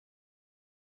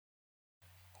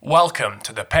Welcome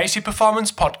to the Pacey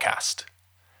Performance Podcast.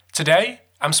 Today,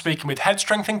 I'm speaking with head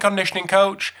strength and conditioning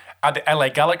coach at the LA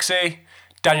Galaxy,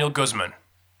 Daniel Guzman.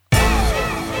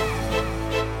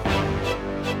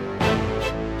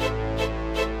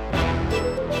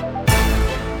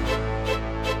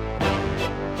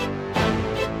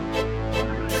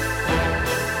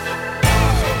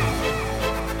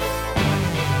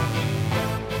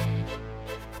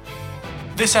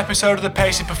 This episode of the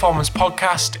Pacey Performance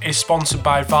Podcast is sponsored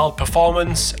by Vald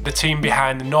Performance, the team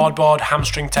behind the NordBord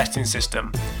hamstring testing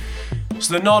system.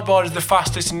 So the NordBord is the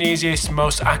fastest and easiest,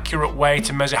 most accurate way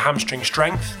to measure hamstring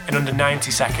strength in under 90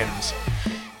 seconds.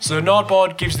 So the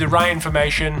NordBord gives you the right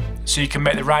information so you can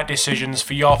make the right decisions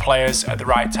for your players at the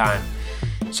right time.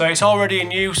 So it's already in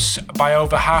use by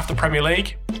over half the Premier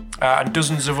League and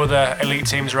dozens of other elite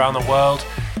teams around the world.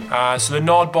 So the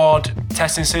NordBord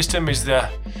testing system is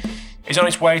on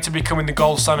its way to becoming the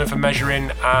gold standard for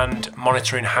measuring and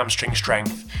monitoring hamstring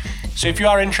strength. So if you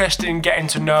are interested in getting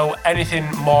to know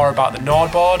anything more about the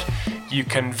NordBord, you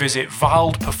can visit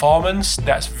Vald Performance,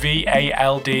 that's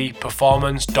VALD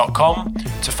performance.com,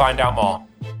 to find out more.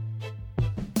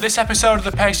 This episode of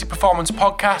the Pacey Performance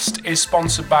Podcast is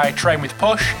sponsored by Train with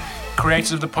Push,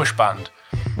 creators of the Push Band.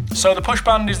 So the Push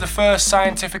Band is the first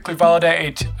scientifically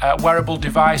validated wearable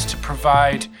device to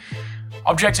provide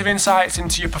objective insights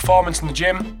into your performance in the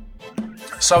gym.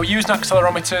 So using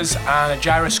accelerometers and a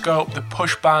gyroscope, the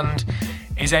Push Band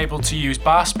is able to use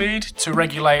bar speed to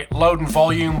regulate load and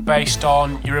volume based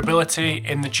on your ability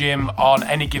in the gym on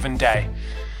any given day.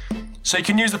 So you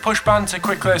can use the Push Band to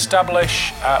quickly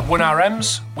establish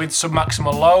 1RMs with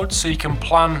submaximal load so you can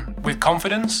plan with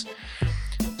confidence.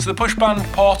 So the Push Band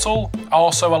portal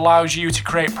also allows you to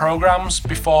create programs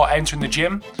before entering the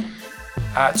gym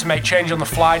to make change on the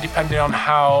fly depending on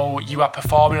how you are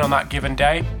performing on that given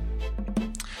day.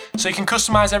 So you can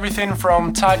customize everything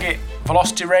from target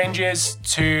velocity ranges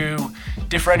to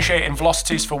differentiating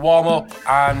velocities for warm-up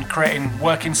and creating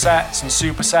working sets and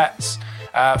supersets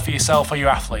for yourself or your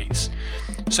athletes.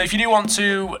 So if you do want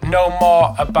to know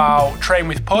more about Train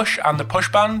with Push and the Push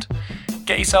Band,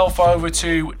 get yourself over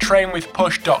to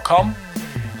trainwithpush.com.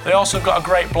 They also have got a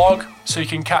great blog, so you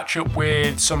can catch up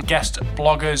with some guest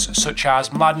bloggers such as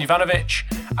Mladen Ivanovic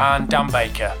and Dan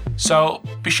Baker. So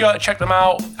be sure to check them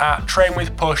out at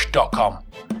trainwithpush.com.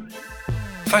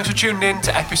 Thanks for tuning in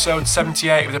to episode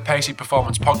 78 of the Pacey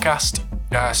Performance Podcast.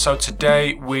 So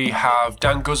today we have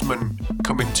Dan Guzman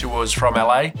coming to us from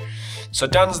LA. So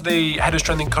Dan's the head of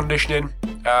strength and conditioning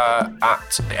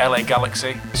at the LA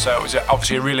Galaxy. So it was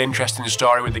obviously a really interesting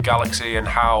story with the Galaxy and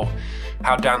how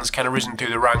Dan's kind of risen through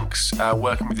the ranks,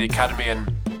 working with the Academy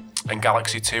and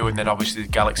Galaxy 2, and then obviously the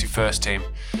Galaxy First team.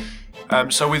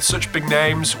 So with such big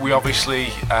names, we obviously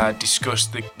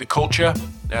discussed the culture,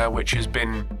 which has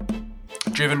been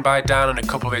driven by Dan and a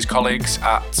couple of his colleagues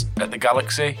at the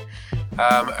Galaxy,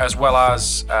 as well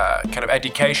as kind of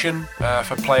education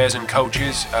for players and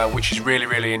coaches, which is really,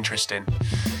 really interesting.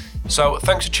 So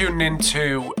thanks for tuning in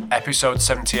to episode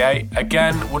 78.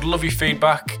 Again, would love your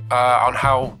feedback on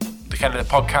how the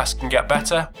podcast can get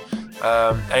better,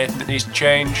 anything that needs to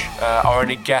change, or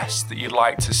any guests that you'd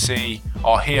like to see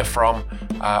or hear from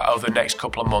over the next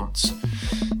couple of months.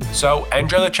 So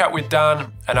enjoy the chat with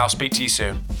Dan, and I'll speak to you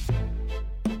soon.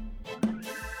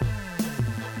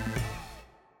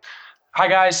 Hi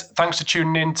guys, thanks for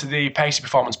tuning in to the Pacey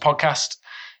Performance Podcast.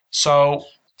 So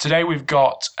today we've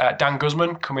got Dan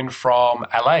Guzman coming from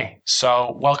LA.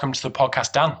 So welcome to the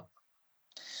podcast, Dan.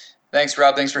 Thanks,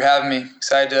 Rob. Thanks for having me.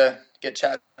 Excited to get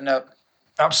chatting up.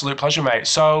 Absolute pleasure, mate.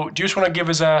 So do you just want to give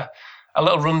us a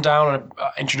little rundown and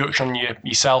an introduction on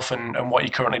yourself and what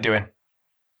you're currently doing?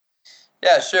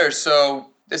 Yeah, sure. So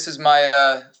this is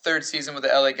my third season with the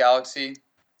LA Galaxy.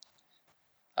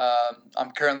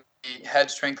 I'm currently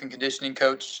head strength and conditioning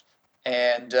coach.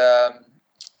 And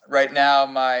right now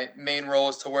my main role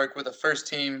is to work with the first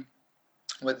team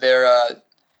with their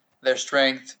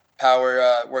strength,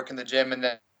 power, work in the gym, and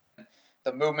then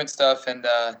the movement stuff and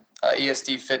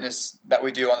ESD fitness that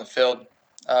we do on the field.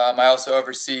 I also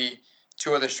oversee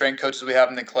two other strength coaches we have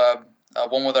in the club,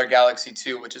 one with our Galaxy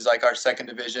 2, which is like our second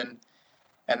division,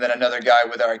 and then another guy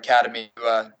with our academy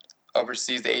who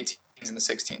oversees the 18s and the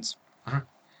 16s. Mm-hmm.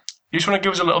 You just want to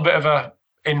give us a little bit of a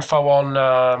info on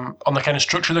the kind of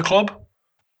structure of the club,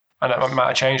 and that might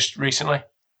have changed recently?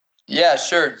 Yeah,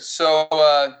 sure. So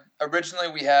originally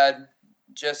we had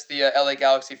just the LA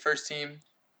Galaxy first team,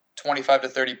 25 to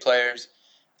 30 players.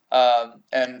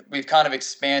 And we've kind of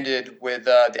expanded with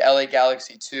the LA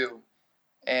Galaxy 2,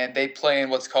 and they play in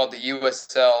what's called the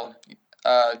USL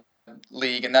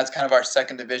league, and that's kind of our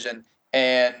second division.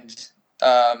 And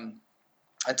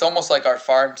it's almost like our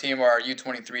farm team or our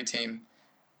U23 team.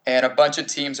 And a bunch of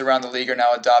teams around the league are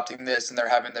now adopting this, and they're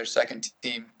having their second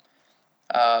team.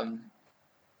 Um,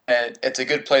 and it's a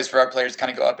good place for our players to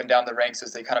kind of go up and down the ranks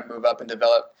as they kind of move up and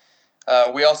develop.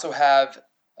 We also have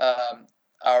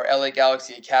our LA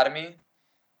Galaxy Academy,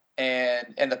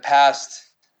 and in the past,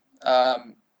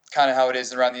 kind of how it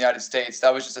is around the United States,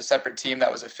 that was just a separate team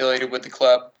that was affiliated with the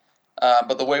club.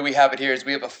 But the way we have it here is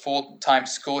we have a full-time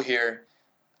school here,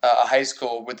 a high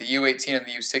school with the U18 and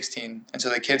the U16, and so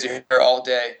the kids are here all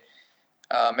day.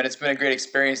 And it's been a great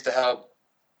experience to help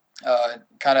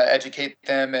kind of educate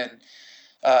them and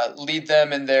lead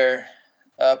them in their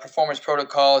performance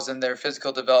protocols and their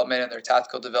physical development and their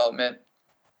tactical development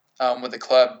with the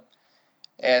club.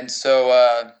 And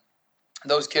so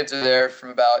those kids are there from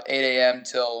about 8 a.m.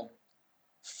 till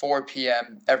 4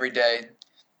 p.m. every day.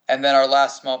 And then our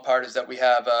last small part is that we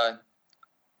have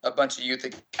a bunch of youth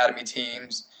academy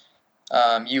teams,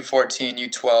 U14,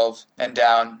 U12, and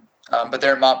down. But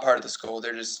they're not part of the school.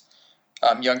 They're just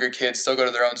younger kids, still go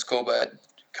to their own school, but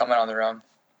coming on their own.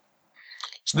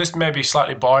 So this may be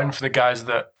slightly boring for the guys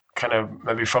that kind of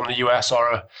maybe from the US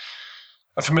or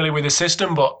are familiar with the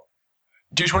system, but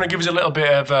do you just want to give us a little bit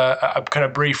of a kind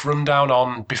of brief rundown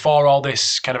on before all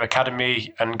this kind of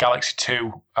Academy and Galaxy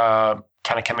 2 kind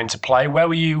of came into play? Where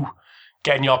were you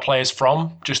getting your players from?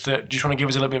 Do you just want to give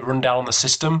us a little bit of a rundown on the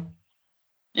system?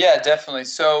 Yeah, definitely.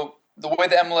 So the way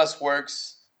the MLS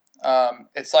works,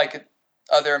 it's like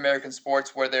other American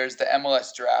sports where there's the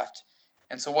MLS draft.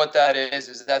 And so what that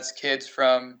is that's kids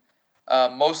from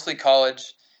mostly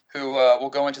college who will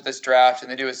go into this draft, and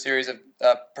they do a series of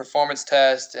performance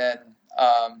tests, and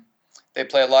they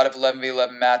play a lot of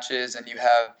 11v11 matches, and you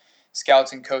have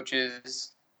scouts and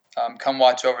coaches come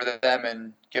watch over them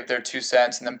and give their 2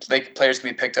 cents, and then players can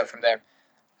be picked up from there.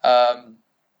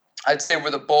 I'd say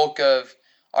where the bulk of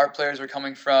our players are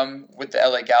coming from with the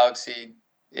LA Galaxy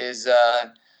is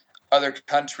other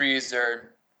countries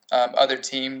or other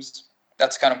teams.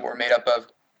 That's kind of what we're made up of.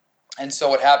 And so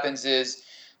what happens is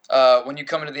when you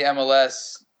come into the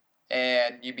MLS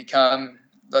and you become,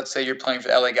 let's say you're playing for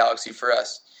the LA Galaxy for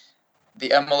us, the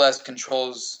MLS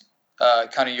controls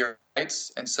kind of your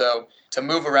rights. And so to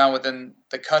move around within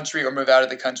the country or move out of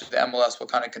the country, the MLS will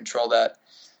kind of control that.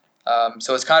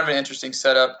 So it's kind of an interesting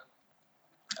setup.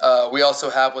 We also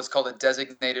have what's called a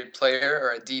designated player,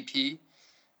 or a DP.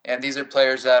 And these are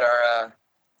players that are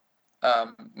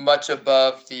much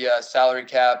above the salary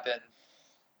cap, and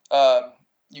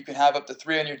you can have up to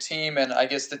 3 on your team, and I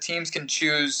guess the teams can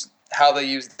choose how they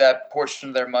use that portion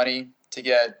of their money to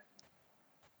get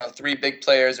 3 big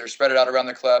players or spread it out around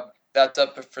the club. That's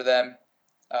up for them.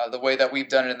 The way that we've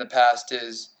done it in the past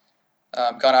is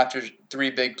gone after 3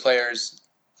 big players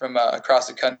from across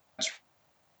the country,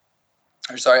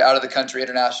 out of the country,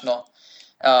 international.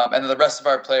 And then the rest of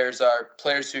our players are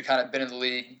players who kind of been in the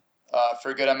league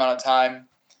for a good amount of time.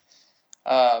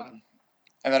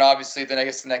 And then obviously then I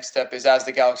guess the next step is as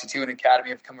the Galaxy 2 and Academy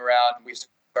have come around, we've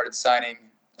started signing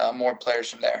more players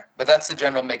from there. But that's the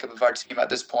general makeup of our team at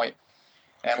this point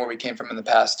and where we came from in the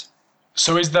past.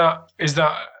 So is that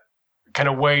kind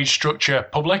of wage structure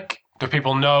public? Do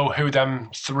people know who them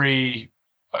 3,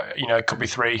 it could be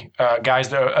 3 guys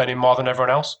that are earning more than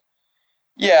everyone else?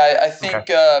 Yeah, I think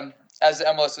as the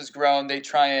MLS has grown, they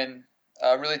try and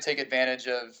really take advantage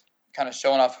of kind of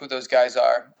showing off who those guys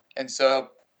are. And so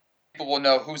people will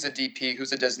know who's a DP,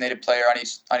 who's a designated player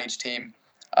on each team.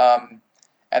 And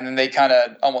then they kind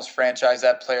of almost franchise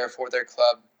that player for their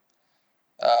club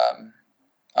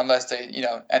unless they,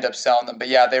 end up selling them. But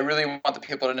yeah, they really want the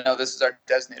people to know this is our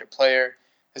designated player.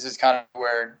 This is kind of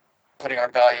where we're putting our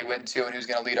value into and who's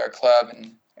going to lead our club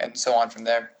and so on from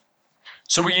there.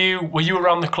 So were you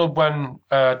around the club when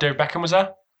David Beckham was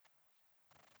there?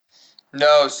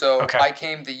 No, so okay. I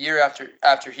came the year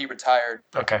after he retired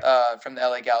from the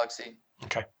LA Galaxy.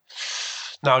 Okay.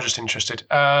 No, I was just interested.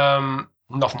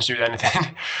 Nothing to do with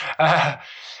anything. I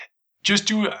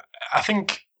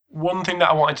think one thing that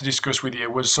I wanted to discuss with you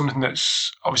was something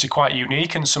that's obviously quite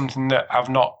unique and something that I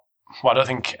don't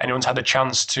think anyone's had the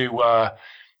chance to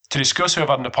discuss who I've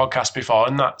had on the podcast before,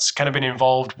 and that's kind of been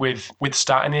involved with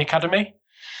starting the academy.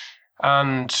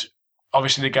 And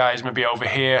obviously the guys maybe over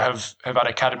here have had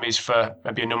academies for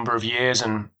maybe a number of years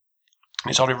and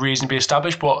it's already reasonably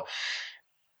established, but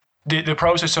the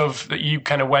process of that you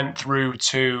kind of went through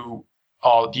to,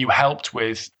 or you helped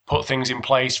with, put things in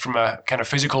place from a kind of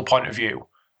physical point of view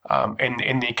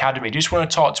in the academy. Do you just want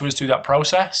to talk to us through that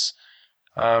process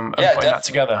and putting definitely. That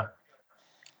together?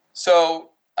 So,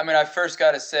 I first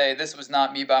got to say, this was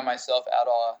not me by myself at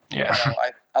all. Yeah.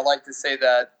 I like to say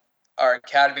that our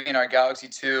academy and our Galaxy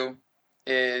 2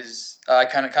 is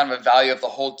kind of a value of the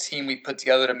whole team we put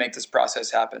together to make this process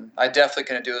happen. I definitely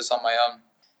couldn't do this on my own.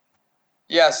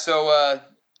 Yeah, so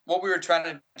what we were trying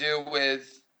to do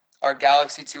with our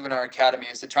Galaxy 2 and our Academy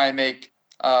is to try and make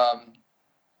a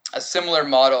similar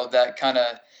model that kind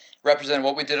of represented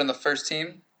what we did on the first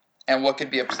team and what could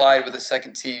be applied with the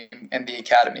second team and the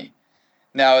Academy.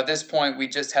 Now, at this point, we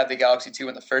just had the Galaxy 2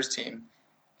 and the first team,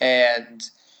 and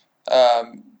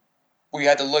we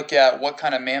had to look at what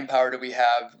kind of manpower do we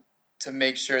have to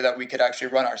make sure that we could actually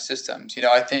run our systems.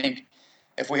 I think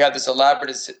if we had this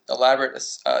elaborate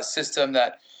system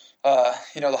that,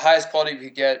 the highest quality we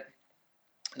could get,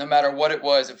 no matter what it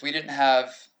was, if we didn't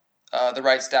have the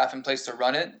right staff in place to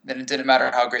run it, then it didn't matter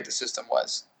how great the system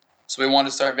was. So we wanted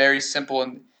to start very simple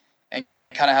and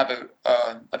kind of have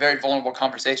a very vulnerable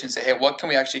conversation and say, hey, what can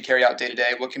we actually carry out day to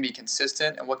day? What can be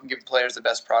consistent and what can give players the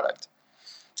best product?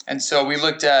 And so we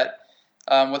looked at,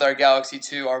 with our Galaxy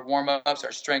 2, our warm-ups,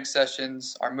 our strength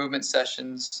sessions, our movement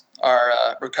sessions,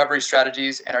 our recovery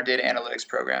strategies, and our data analytics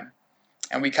program.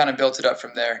 And we kind of built it up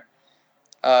from there.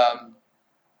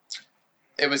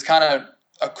 It was kind of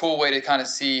a cool way to kind of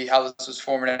see how this was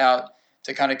forming out,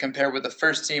 to kind of compare with the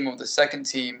first team and with the second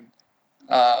team,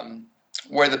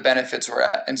 where the benefits were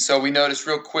at. And so we noticed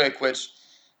real quick, which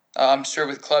I'm sure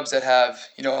with clubs that have,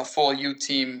 a full youth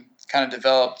team kind of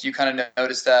developed, you kind of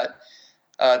notice that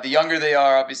the younger they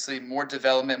are, obviously more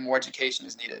development, more education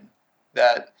is needed.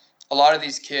 That a lot of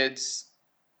these kids,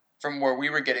 from where we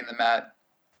were getting them at,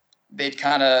 they'd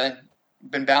kind of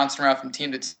been bouncing around from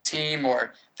team to team,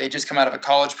 or they just come out of a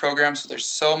college program. So there's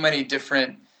so many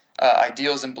different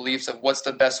ideals and beliefs of what's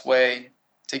the best way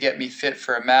to get me fit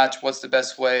for a match, what's the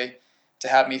best way to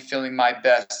have me feeling my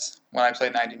best when I play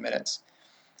 90 minutes.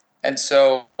 And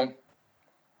so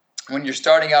when you're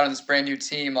starting out on this brand new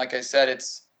team, like I said,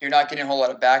 you're not getting a whole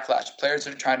lot of backlash. Players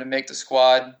are trying to make the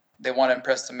squad. They want to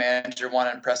impress the manager, want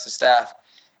to impress the staff.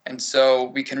 And so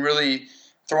we can really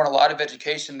throw in a lot of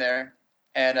education there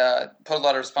and put a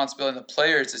lot of responsibility on the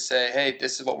players to say, hey,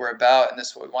 this is what we're about, and this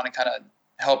is what we want to kind of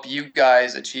help you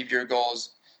guys achieve your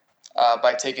goals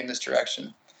by taking this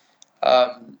direction.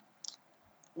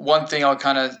 One thing I'll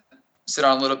kind of sit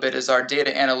on a little bit is our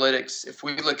data analytics. If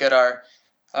we look at our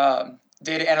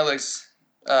data analytics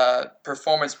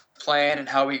performance plan and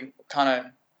how we kind of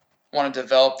want to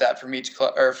develop that from each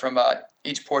club or from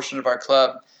each portion of our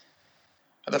club.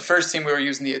 The first team we were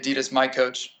using the Adidas My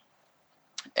Coach,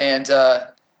 and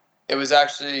it was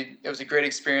a great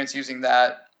experience using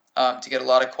that to get a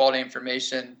lot of quality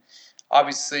information.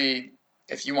 Obviously,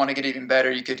 if you want to get even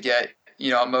better, you could get a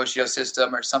Moshio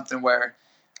system or something where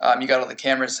you got all the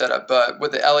cameras set up. But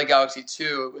with the LA Galaxy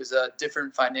 2, it was a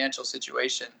different financial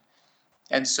situation.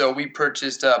 And so we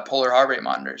purchased polar heart rate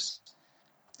monitors.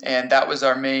 And that was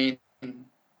our main,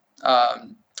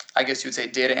 I guess you would say,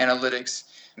 data analytics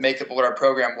makeup of what our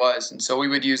program was. And so we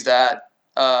would use that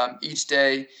each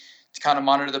day to kind of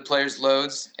monitor the players'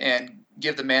 loads and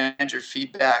give the manager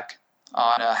feedback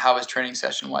on how his training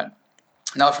session went.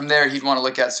 Now from there, he'd want to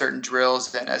look at certain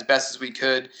drills, and as best as we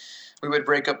could, we would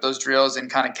break up those drills and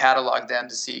kind of catalog them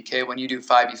to see, okay, when you do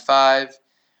 5v5,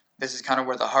 this is kind of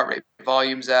where the heart rate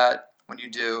volume's at. When you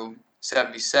do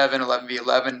 7v7,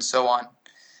 11v11, and so on.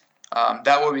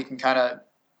 That way we can kind of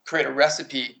create a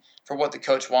recipe for what the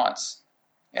coach wants.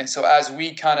 And so as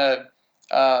we kind of,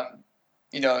 I'll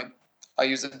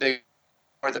use the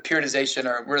periodization,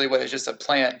 or really what is just a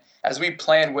plan. As we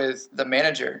plan with the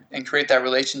manager and create that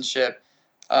relationship,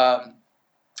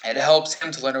 it helps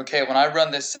him to learn, okay, when I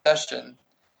run this session,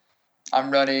 I'm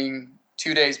running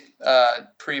 2 days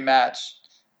pre-match.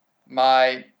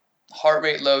 My heart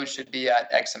rate load should be at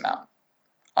X amount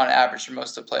on average for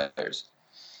most of the players.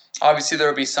 Obviously, there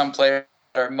will be some players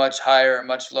that are much higher or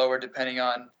much lower depending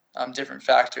on different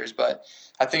factors, but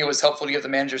I think it was helpful to give the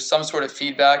manager some sort of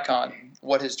feedback on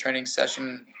what his training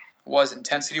session was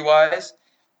intensity-wise,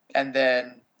 and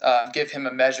then give him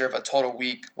a measure of a total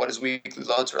week, what his weekly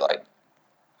loads were like.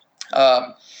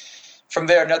 From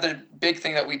there, another big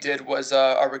thing that we did was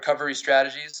our recovery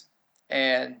strategies,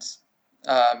 and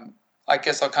I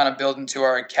guess I'll kind of build into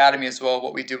our academy as well,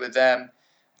 what we do with them.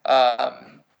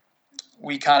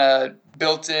 We kind of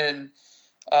built in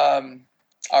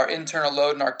our internal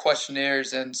load and our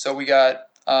questionnaires, and so we got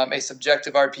a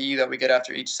subjective RPE that we get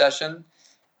after each session,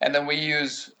 and then we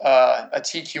use a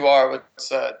TQR,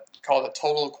 what's called a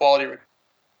total quality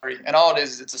recovery, and all it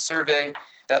is it's a survey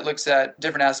that looks at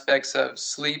different aspects of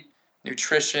sleep,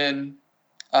 nutrition,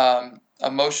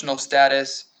 emotional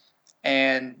status,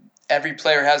 and every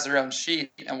player has their own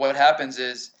sheet, and what happens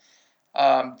is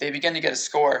they begin to get a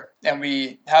score, and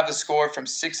we have the score from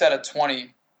 6 out of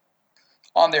 20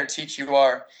 on their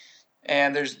TQR,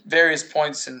 And there's various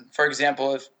points. And for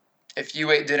example, if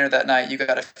you ate dinner that night, you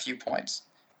got a few points.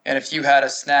 And if you had a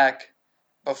snack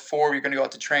before you're going to go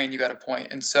out to train, you got a point.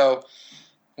 And so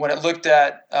when it looked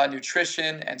at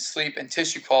nutrition and sleep and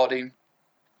tissue quality,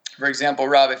 for example,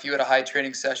 Rob, if you had a high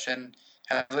training session,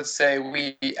 and let's say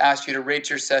we asked you to rate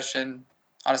your session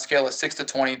on a scale of 6 to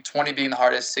 20, 20 being the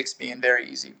hardest, 6 being very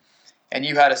easy, and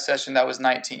you had a session that was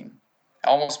 19,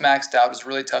 almost maxed out, it was a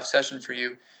really tough session for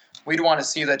you, we'd want to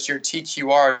see that your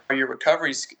TQR, or your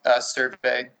recovery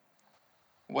survey,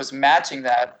 was matching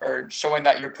that or showing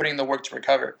that you're putting the work to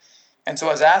recover. And so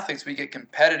as athletes, we get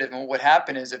competitive. And what would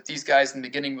happen is if these guys in the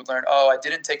beginning would learn, oh, I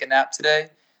didn't take a nap today,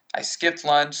 I skipped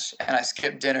lunch, and I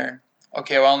skipped dinner.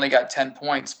 Okay, well, I only got 10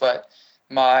 points, but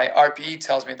my RPE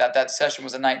tells me that that session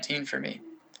was a 19 for me.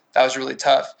 That was really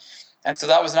tough. And so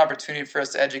that was an opportunity for us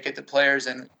to educate the players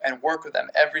and work with them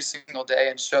every single day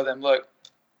and show them, look,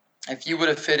 if you would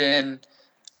have fit in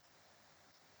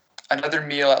another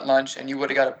meal at lunch and you would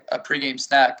have got a pregame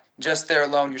snack, just there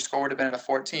alone, your score would have been at a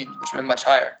 14, which would have been much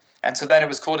higher. And so then it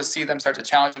was cool to see them start to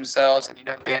challenge themselves and,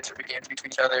 banter games to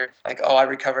each other. Like, oh, I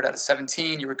recovered at a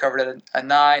 17, you recovered at a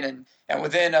 9. And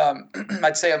within,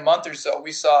 I'd say, a month or so,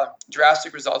 we saw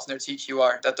drastic results in their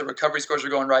TQR, that the recovery scores were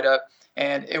going right up.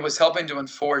 And it was helping to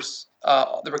enforce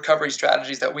the recovery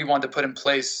strategies that we wanted to put in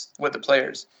place with the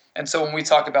players. And so when we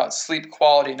talk about sleep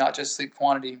quality, not just sleep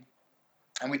quantity,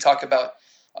 and we talk about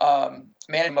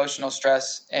managing emotional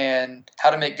stress and how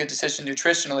to make good decisions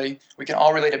nutritionally, we can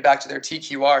all relate it back to their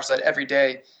TQR so that every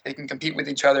day they can compete with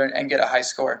each other and get a high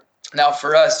score. Now,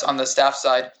 for us on the staff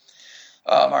side,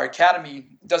 our academy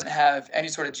doesn't have any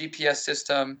sort of GPS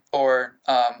system or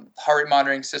heart rate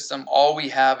monitoring system. All we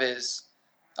have is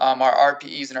our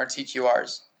RPEs and our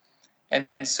TQRs. And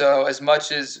so as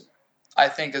much as I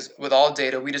think as with all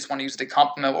data, we just want to use it to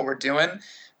complement what we're doing.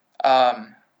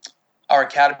 Our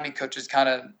academy coaches kind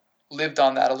of lived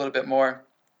on that a little bit more.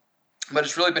 But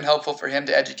it's really been helpful for him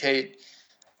to educate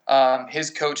his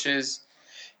coaches,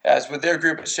 as with their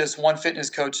group, it's just one fitness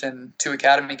coach and 2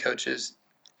 academy coaches.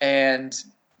 And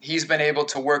he's been able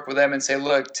to work with them and say,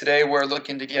 look, today we're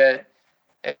looking to get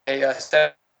a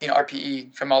 17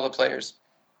 RPE from all the players.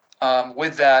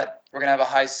 With that, we're going to have a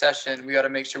high session. We got to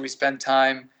make sure we spend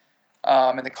time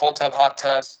in the cold tub, hot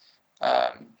tubs,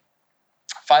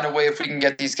 find a way if we can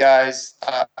get these guys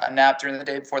a nap during the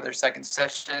day before their second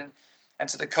session. And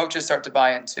so the coaches start to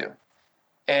buy in too.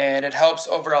 And it helps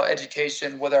overall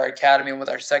education with our academy and with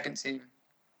our second team,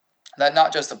 that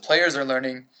not just the players are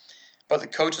learning, but the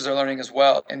coaches are learning as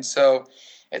well. And so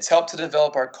it's helped to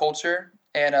develop our culture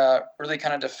and really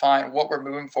kind of define what we're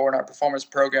moving for in our performance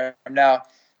program. Now,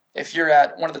 if you're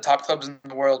at one of the top clubs in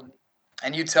the world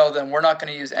and you tell them we're not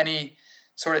going to use any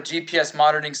sort of GPS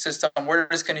monitoring system, we're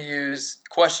just going to use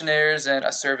questionnaires and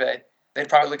a survey, they'd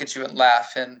probably look at you and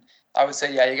laugh. And I would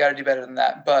say, yeah, you got to do better than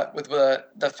that. But with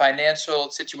the financial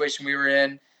situation we were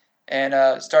in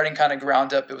and starting kind of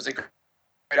ground up, it was a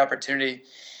great opportunity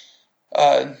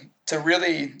to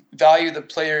really value the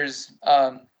players'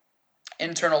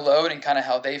 internal load and kind of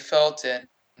how they felt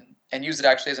and use it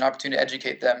actually as an opportunity to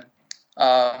educate them.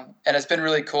 And it's been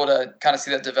really cool to kind of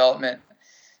see that development.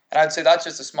 And I'd say that's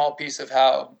just a small piece of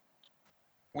how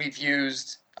we've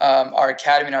used our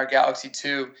academy and our Galaxy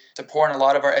 2 to pour in a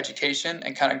lot of our education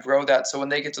and kind of grow that. So when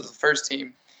they get to the first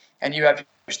team and you have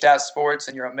your Stat Sports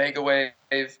and your Omega Wave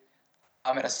and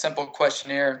a simple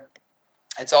questionnaire,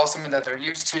 it's all something that they're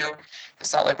used to.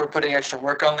 It's not like we're putting extra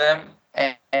work on them.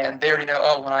 And they already know,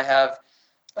 oh, when I have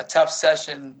a tough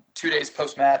session 2 days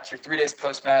post-match or 3 days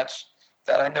post-match,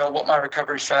 that I know what my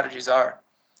recovery strategies are.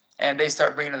 And they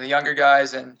start bringing in the younger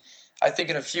guys. And I think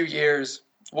in a few years,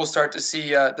 we'll start to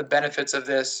see the benefits of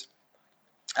this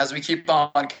as we keep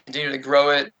on continuing to grow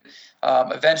it,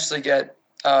 eventually get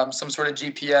some sort of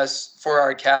GPS for our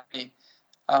academy.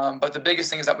 But the biggest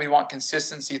thing is that we want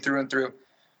consistency through and through,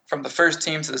 from the first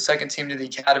team to the second team to the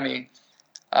academy.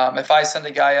 If I send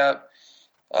a guy up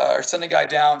or send a guy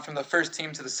down from the first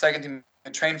team to the second team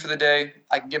to train for the day,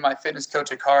 I can give my fitness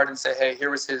coach a card and say, hey,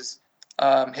 here was his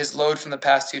load from the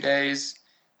past 2 days.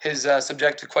 His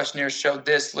subjective questionnaire showed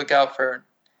this. Look out for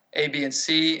A, B, and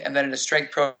C. And then in a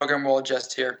strength program, we'll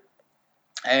adjust here.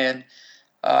 And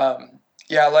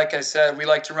like I said, we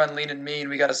like to run lean and mean.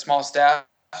 We got a small staff.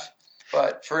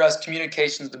 But for us,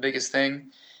 communication is the biggest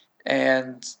thing.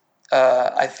 And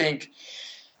I think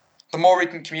the more we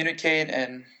can communicate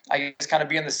and I guess kind of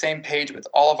be on the same page with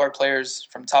all of our players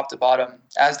from top to bottom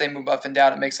as they move up and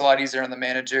down, it makes it a lot easier on the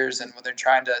managers and when they're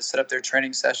trying to set up their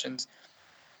training sessions.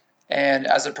 And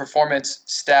as a performance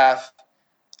staff,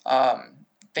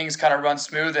 things kind of run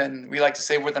smooth, and we like to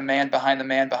say we're the man behind the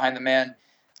man behind the man.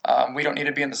 We don't need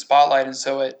to be in the spotlight, and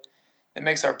so it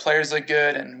makes our players look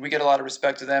good, and we get a lot of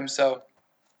respect to them. So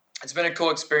it's been a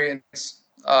cool experience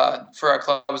for our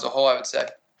club as a whole, I would say.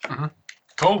 Mm-hmm.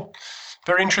 Cool.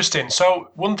 Very interesting. So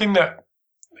one thing that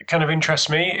kind of interests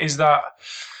me is that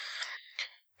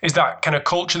kind of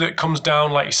culture that comes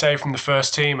down, like you say, from the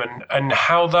first team, and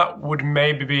how that would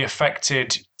maybe be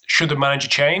affected should the manager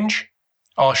change,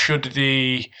 or should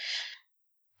the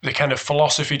kind of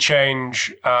philosophy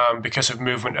change because of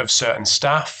movement of certain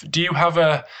staff. Do you have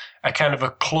a kind of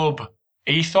a club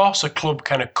ethos, a club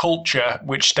kind of culture,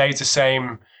 which stays the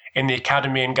same in the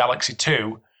academy and Galaxy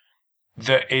 2,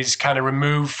 that is kind of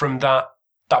removed from that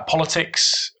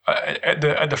politics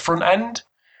at the front end?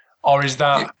 Or is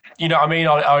that, you know what I mean?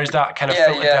 Or is that kind of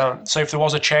filtered down? So if there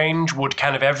was a change, would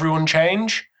kind of everyone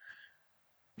change?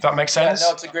 If that makes sense? Yeah,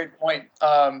 no, it's a great point.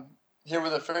 Here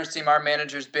with the first team, our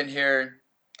manager's been here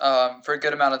for a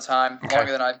good amount of time,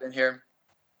 longer than I've been here.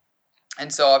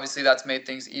 And so obviously that's made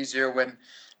things easier when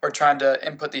we're trying to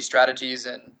input these strategies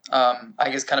and I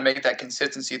guess kind of make that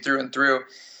consistency through and through.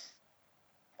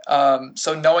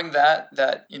 So knowing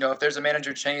that, you know, if there's a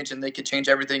manager change and they could change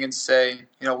everything and say,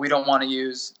 you know, we don't want to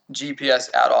use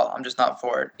GPS at all, I'm just not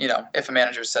for it. You know, if a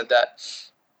manager said that,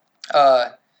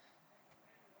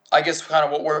 I guess kind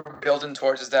of what we're building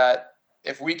towards is that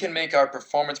if we can make our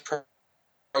performance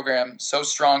program so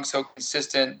strong, so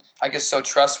consistent, I guess so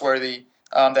trustworthy,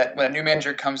 that when a new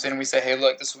manager comes in, we say, hey,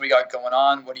 look, this is what we got going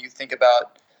on. What do you think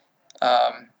about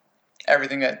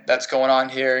everything that's going on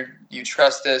here? Do you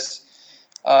trust this?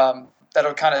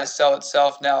 That'll kind of sell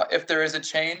itself. Now, if there is a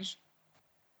change,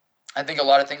 I think a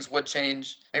lot of things would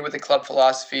change, maybe with the club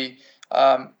philosophy.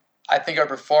 I think our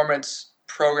performance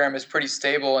program is pretty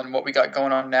stable in what we got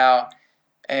going on now.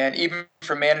 And even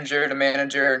from manager to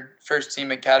manager, first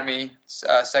team, academy,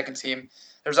 second team,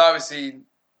 there's obviously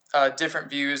different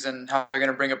views and how they're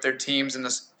going to bring up their teams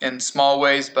in small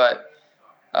ways. But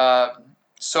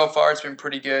so far, it's been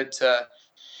pretty good to,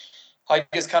 I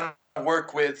guess, kind of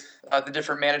work with the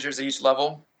different managers at each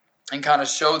level and kind of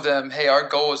show them, hey, our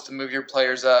goal is to move your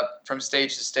players up from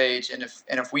stage to stage. And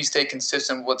if we stay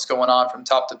consistent with what's going on from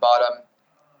top to bottom,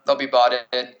 they'll be bought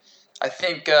in. I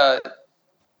think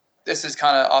this is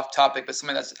kind of off topic, but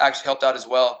something that's actually helped out as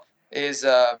well is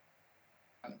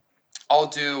I'll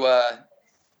do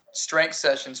strength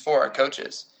sessions for our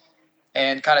coaches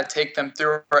and kind of take them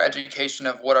through our education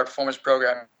of what our performance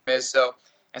program is. So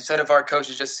instead of our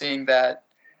coaches just seeing that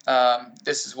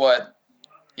this is what,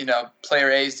 you know, player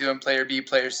A is doing, player B,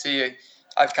 player C,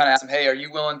 I've kind of asked them, hey, are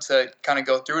you willing to kind of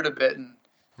go through it a bit and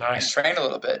train a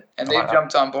little bit? And they've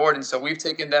jumped on board. And so we've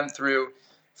taken them through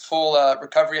full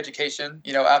recovery education.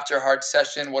 You know, after a hard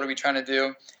session, what are we trying to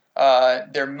do?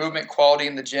 Their movement quality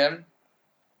in the gym,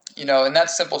 you know, and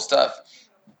that's simple stuff.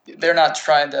 They're not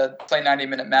trying to play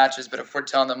 90-minute matches, but if we're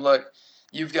telling them, look,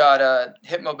 you've got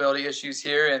hip mobility issues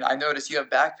here, and I notice you have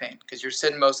back pain because you're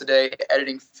sitting most of the day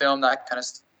editing film, that kind of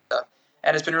stuff.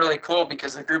 And it's been really cool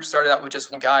because the group started out with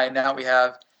just one guy, and now we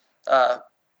have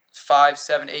 5,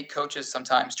 7, 8 coaches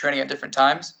sometimes training at different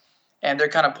times, and they're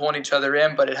kind of pulling each other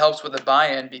in, but it helps with the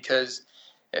buy-in because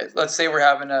let's say we're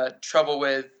having trouble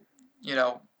with, you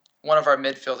know, one of our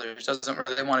midfielders doesn't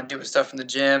really want to do his stuff in the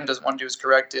gym, doesn't want to do his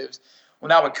correctives. Well,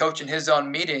 now a coach in his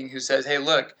own meeting who says, hey,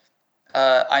 look,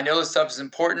 I know this stuff is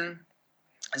important.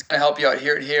 It's going to help you out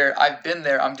here and here. I've been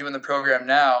there. I'm doing the program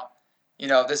now. You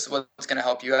know, this is what's going to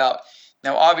help you out.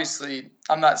 Now, obviously,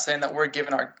 I'm not saying that we're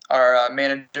giving our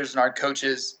managers and our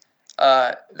coaches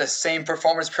the same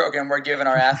performance program we're giving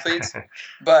our athletes,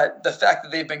 but the fact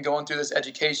that they've been going through this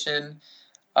education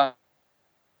and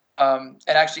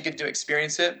actually get to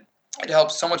experience it, it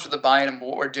helps so much with the buy-in and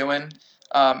what we're doing.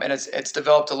 And it's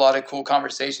developed a lot of cool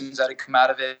conversations that have come out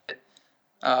of it.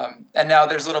 And now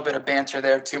there's a little bit of banter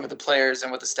there too with the players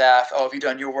and with the staff. Oh, have you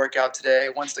done your workout today?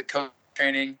 When's the coach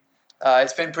training?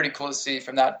 It's been pretty cool to see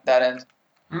from that end.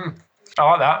 I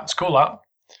like that. It's cool, that.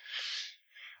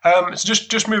 So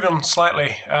just moving on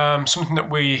slightly, something that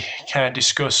we kind of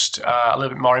discussed a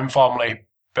little bit more informally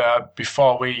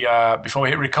before we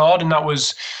hit record, and that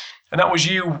was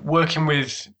you working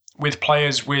with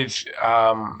players with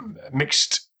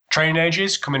mixed training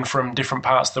ages coming from different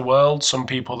parts of the world. Some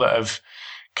people that have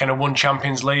kind of won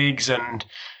Champions Leagues and,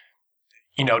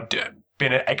 you know,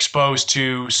 been exposed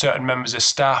to certain members of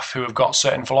staff who have got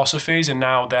certain philosophies, and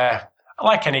now they're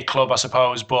like any club, I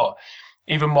suppose, but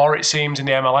even more it seems in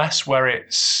the MLS, where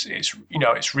it's you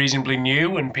know, it's reasonably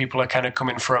new and people are kind of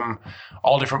coming from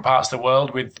all different parts of the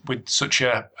world with such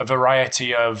a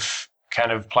variety of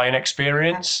kind of playing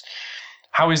experience.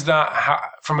 How is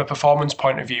that, from a performance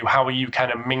point of view, how are you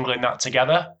kind of mingling that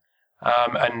together?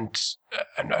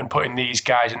 and putting these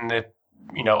guys in the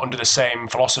under the same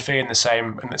philosophy and the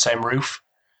same roof?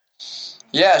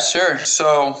 Yeah, sure.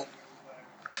 So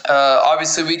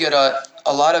obviously we get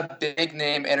a lot of big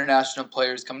name international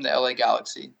players come to LA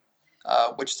Galaxy,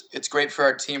 which it's great for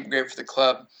our team, great for the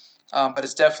club. But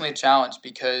it's definitely a challenge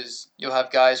because you'll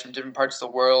have guys from different parts of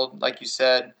the world, like you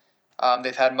said.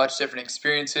 They've had much different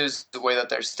experiences, the way that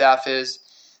their staff is.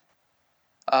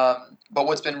 But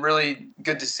what's been really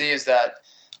good to see is that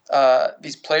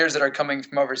these players that are coming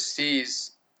from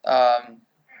overseas,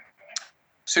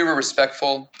 super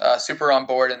respectful, super on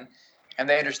board, and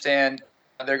they understand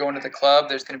they're going to the club.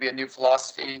 There's going to be a new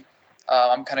philosophy.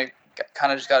 I'm kind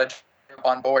of just got to jump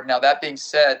on board. Now, that being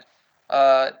said,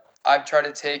 I've tried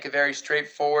to take a very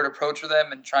straightforward approach with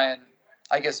them and try and,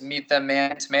 I guess, meet them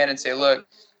man to man and say, look,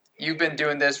 you've been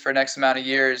doing this for an X amount of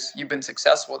years. You've been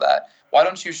successful with that. Why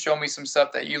don't you show me some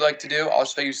stuff that you like to do? I'll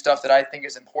show you stuff that I think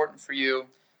is important for you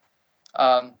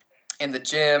in the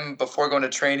gym, before going to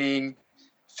training,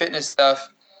 fitness stuff,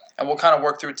 and we'll kind of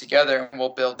work through it together and we'll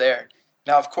build there.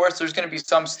 Now, of course, there's going to be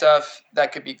some stuff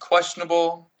that could be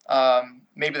questionable,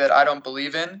 maybe that I don't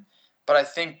believe in, but I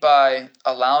think by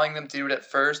allowing them to do it at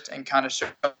first and kind of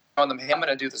showing them, hey, I'm going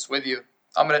to do this with you.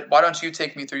 Why don't you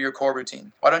take me through your core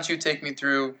routine? Why don't you take me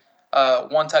through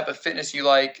one type of fitness you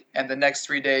like, and the next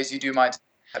 3 days you do my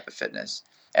type of fitness?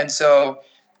 And so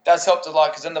that's helped a lot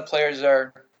because then the players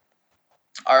are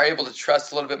able to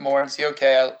trust a little bit more and see,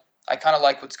 okay, I kind of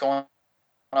like what's going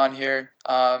on here.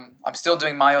 I'm still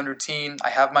doing my own routine. I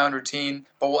have my own routine,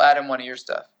 but we'll add in one of your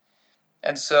stuff.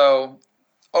 And so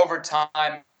over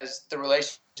time, as the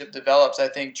relationship develops, I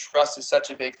think trust is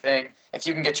such a big thing. If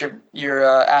you can get your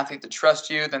athlete to trust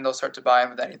you, then they'll start to buy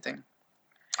in with anything.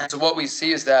 And so what we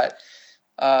see is that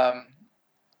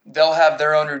they'll have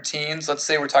their own routines. Let's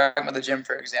say we're talking about the gym,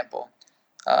 for example.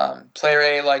 Player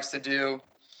A likes to do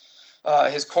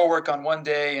his core work on one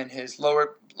day and his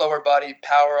lower body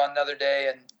power on another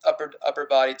day and upper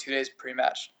body 2 days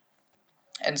pre-match.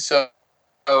 And so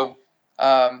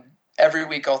every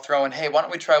week I'll throw in, hey, why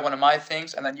don't we try one of my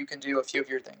things, and then you can do a few of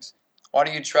your things. Why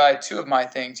don't you try 2 of my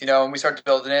things, and we start to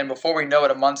build it in. Before we know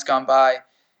it, a month's gone by,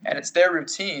 and it's their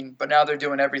routine, but now they're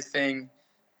doing everything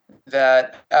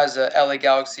that as a LA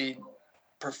Galaxy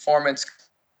performance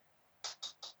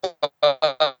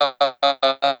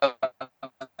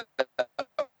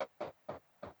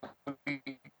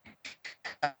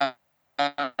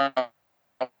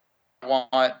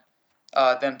want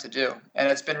them to do. And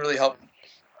it's been really helpful.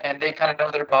 And they kind of know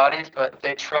their bodies, but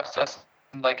they trust us.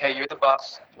 Like, hey, you're the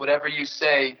boss. Whatever you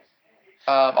say,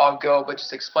 I'll go, but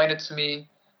just explain it to me.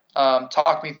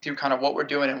 Talk me through kind of what we're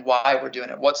doing and why we're doing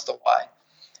it. What's the why?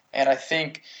 And I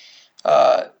think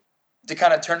to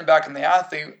kind of turn it back on the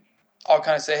athlete, I'll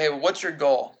kind of say, hey, well, what's your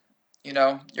goal?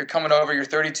 You're coming over, you're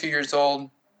 32 years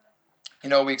old.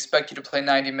 We expect you to play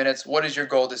 90 minutes. What is your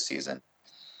goal this season?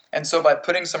 And so by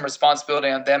putting some responsibility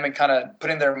on them and kind of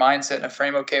putting their mindset in a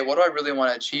frame, okay, what do I really want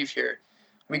to achieve here?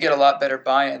 We get a lot better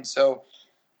buy-in. So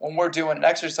when we're doing an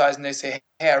exercise and they say,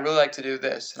 hey, I really like to do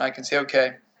this, and I can say,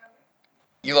 okay,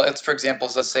 for example,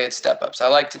 let's say it's step-ups. I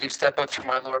like to do step-ups for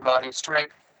my lower body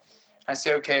strength. I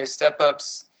say, okay,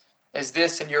 step-ups, is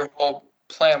this in your whole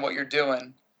plan, what you're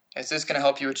doing? Is this going to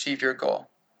help you achieve your goal?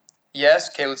 Yes,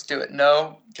 okay, let's do it.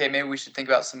 No, okay, maybe we should think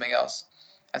about something else.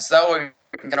 And so that way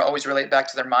we can kind of always relate back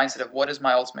to their mindset of what is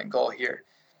my ultimate goal here?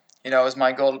 Is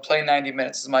my goal to play 90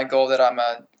 minutes? Is my goal that I'm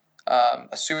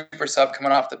a super sub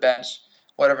coming off the bench?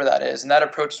 Whatever that is. And that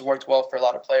approach has worked well for a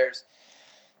lot of players.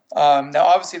 Now,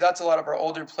 obviously, that's a lot of our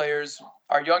older players.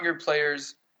 Our younger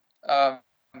players,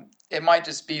 it might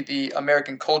just be the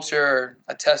American culture or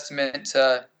a testament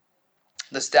to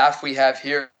the staff we have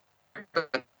here.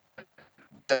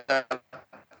 They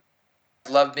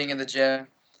love being in the gym.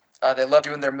 They love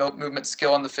doing their movement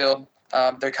skill on the field.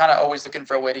 They're kind of always looking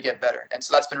for a way to get better. And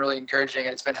so that's been really encouraging,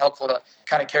 and it's been helpful to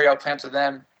kind of carry out plans with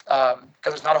them because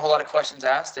there's not a whole lot of questions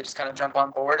asked. They just kind of jump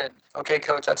on board and, okay,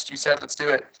 coach, that's what you said. Let's do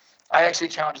it. I actually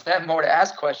challenge them more to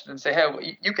ask questions and say, hey, well,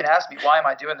 you can ask me, why am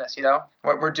I doing this?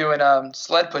 We're doing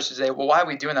sled pushes today. Well, why are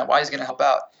we doing that? Why is it going to help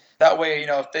out? That way,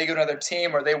 if they go to another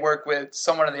team or they work with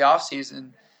someone in the off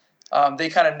season, they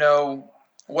kind of know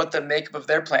what the makeup of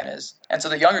their plan is. And so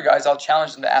the younger guys, I'll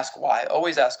challenge them to ask why.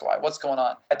 Always ask why. What's going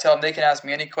on? I tell them they can ask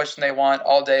me any question they want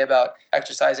all day about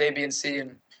exercise A, B, and C,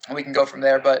 and we can go from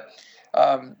there. But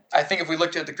I think if we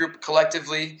looked at the group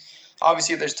collectively,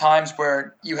 obviously there's times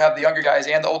where you have the younger guys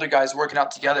and the older guys working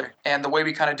out together. And the way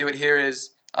we kind of do it here is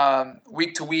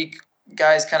week to week,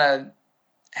 guys kind of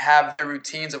have their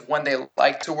routines of when they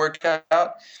like to work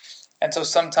out. And so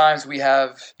sometimes we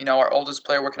have, our oldest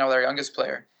player working out with our youngest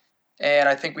player. And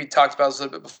I think we talked about this a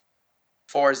little bit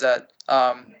before, is that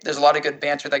there's a lot of good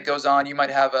banter that goes on. You might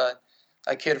have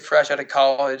a kid fresh out of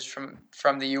college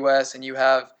from the U.S., and you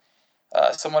have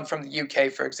someone from the U.K.,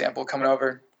 for example, coming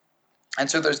over. And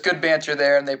so there's good banter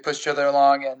there, and they push each other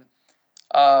along.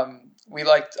 And we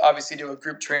like to obviously do a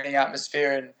group training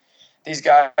atmosphere, and these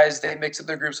guys, they mix up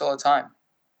their groups all the time,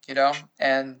 you know?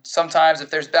 And sometimes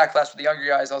if there's backlash with the younger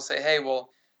guys, I'll say, hey, well,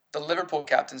 the Liverpool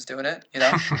captain's doing it, you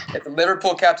know? If the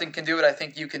Liverpool captain can do it, I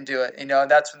think you can do it, you know? And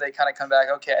that's when they kind of come back,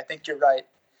 okay, I think you're right,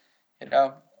 you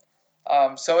know?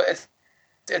 So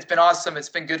it's been awesome. It's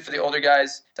been good for the older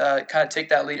guys to kind of take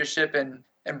that leadership and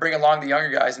bring along the younger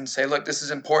guys and say, look, this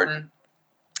is important.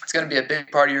 It's going to be a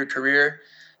big part of your career.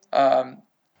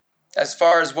 As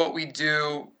far as what we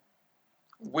do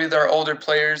with our older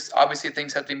players, obviously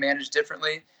things have to be managed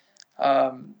differently.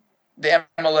 The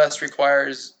MLS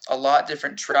requires a lot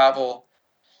different travel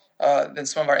than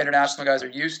some of our international guys are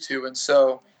used to. And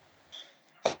so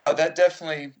that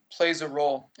definitely plays a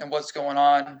role in what's going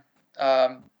on.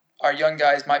 Our young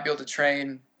guys might be able to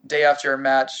train day after a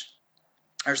match,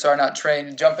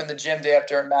 jump in the gym day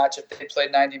after a match if they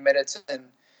played 90 minutes and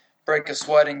break a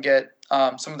sweat and get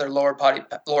some of their lower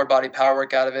body power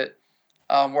work out of it.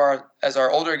 Whereas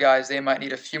our older guys, they might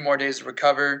need a few more days to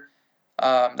recover.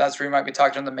 That's where you might be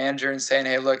talking to the manager and saying,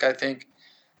 hey, look, I think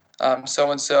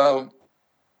so-and-so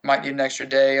might need an extra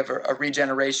day of a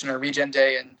regeneration or regen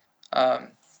day,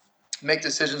 and make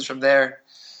decisions from there.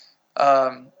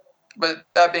 But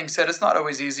that being said, it's not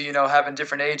always easy, you know, having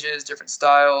different ages, different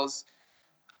styles.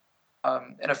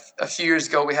 And a few years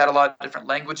ago, we had a lot of different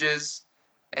languages.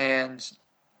 And,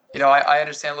 you know, I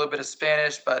understand a little bit of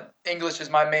Spanish, but English is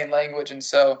my main language. And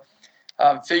so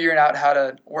figuring out how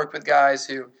to work with guys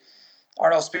who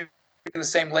aren't all speaking the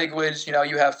same language. You know,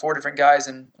 you have 4 different guys,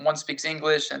 and one speaks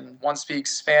English, and one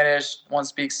speaks Spanish, one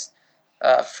speaks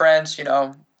French. You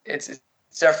know, it's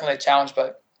definitely a challenge,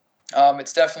 but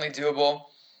it's definitely doable.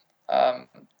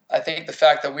 I think the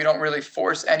fact that we don't really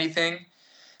force anything,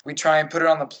 we try and put it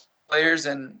on the players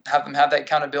and have them have that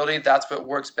accountability. That's what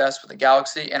works best with the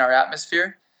Galaxy and our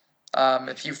atmosphere.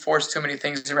 If you force too many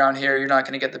things around here, you're not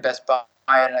going to get the best buy-in.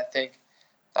 And I think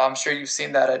I'm sure you've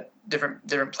seen that at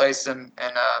different places and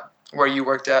where you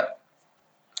worked at.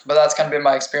 But that's kind of been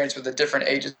my experience with the different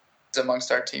ages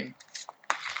amongst our team.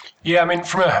 Yeah, I mean,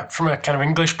 from a kind of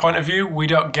English point of view, we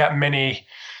don't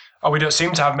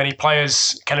seem to have many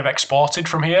players kind of exported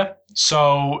from here.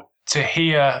 So to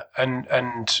hear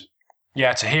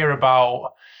to hear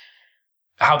about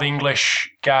how the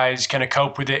English guys kind of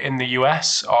cope with it in the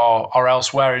US or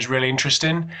elsewhere is really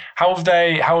interesting. How have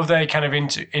they kind of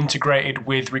integrated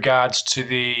with regards to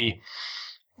the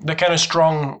kind of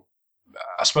strong,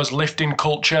 I suppose, lifting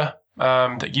culture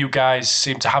that you guys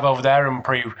seem to have over there,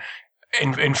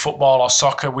 and in football or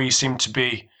soccer we seem to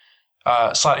be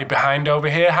slightly behind over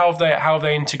here. How have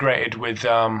they integrated with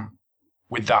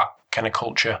that kind of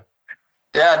culture?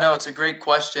 Yeah, no, it's a great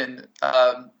question.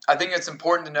 I think it's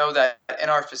important to know that in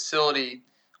our facility,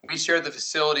 we share the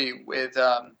facility with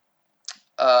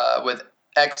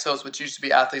Exos, which used to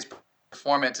be Athletes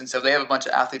Performance, and so they have a bunch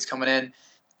of athletes coming in,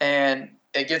 and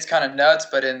it gets kind of nuts.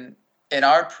 But in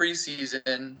our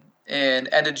preseason, in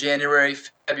end of January,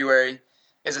 February,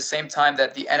 is the same time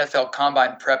that the NFL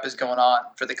Combine prep is going on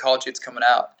for the college kids coming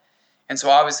out, and so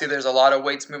obviously there's a lot of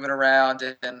weights moving around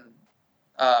and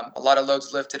a lot of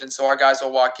loads lifted, and so our guys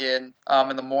will walk in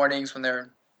the mornings when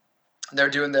they're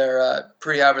doing their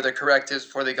prehab or their correctives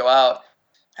before they go out,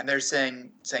 and they're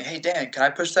saying, "Hey Dan, can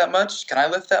I push that much? Can I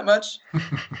lift that much?"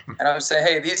 And I'm saying,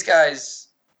 "Hey, these guys,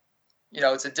 you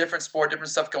know, it's a different sport,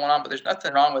 different stuff going on, but there's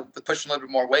nothing wrong with pushing a little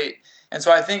bit more weight." And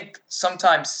so I think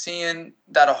sometimes seeing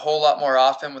that a whole lot more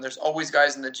often when there's always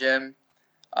guys in the gym,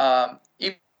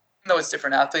 even though it's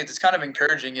different athletes, it's kind of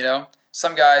encouraging. You know,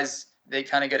 some guys, they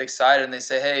kind of get excited and they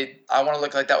say, "Hey, I want to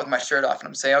look like that with my shirt off." And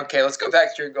I'm saying, "Okay, let's go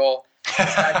back to your goal.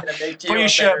 Put your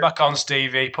shirt back on,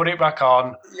 Stevie. Put it back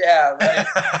on." Yeah,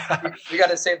 right. we got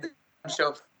to save the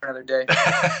show for another day.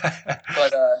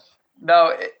 But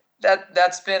no,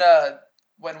 that's been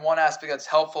when one aspect that's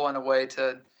helpful in a way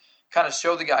to kind of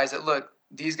show the guys that, look,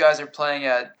 these guys are playing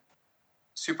at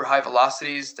super high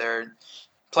velocities. They're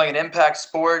playing an impact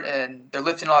sport and they're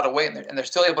lifting a lot of weight, and they're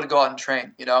still able to go out and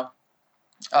train. You know.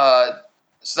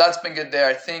 So that's been good there.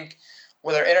 I think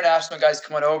with our international guys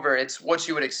coming over, it's what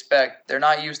you would expect. They're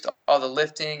not used to all the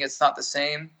lifting. It's not the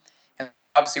same. And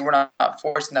obviously we're not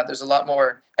forcing that. There's a lot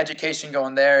more education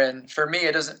going there. And for me,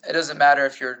 it doesn't matter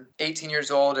if you're 18 years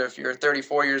old or if you're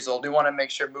 34 years old. We want to make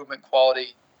sure movement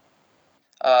quality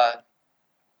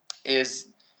is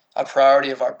a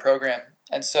priority of our program.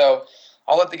 And so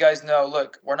I'll let the guys know,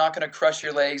 look, we're not going to crush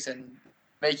your legs and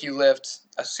make you lift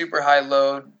a super high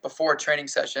load before a training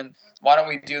session. Why don't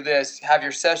we do this? Have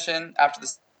your session, after the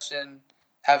session,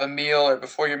 have a meal, or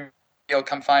before your meal,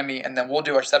 come find me, and then we'll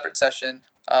do our separate session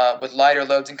with lighter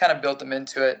loads and kind of build them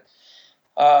into it.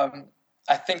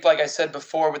 I think, like I said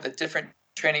before, with the different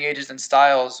training ages and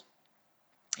styles,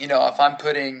 if I'm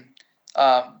putting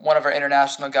one of our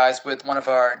international guys with one of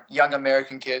our young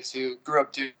American kids who grew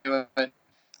up doing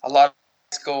a lot of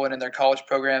school and in their college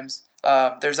programs,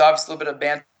 there's obviously a little bit of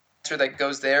banter that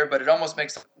goes there, but it almost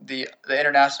makes the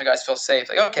international guys feel safe.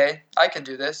 Like, okay, I can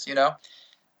do this, Now,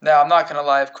 I'm not going to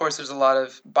lie. Of course, there's a lot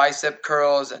of bicep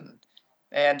curls and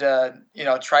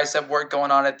tricep work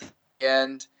going on at the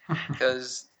end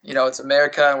because, it's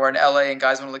America and we're in LA and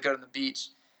guys want to look good on the beach.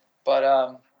 But,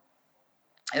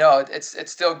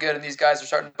 it's still good, and these guys are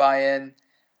starting to buy in.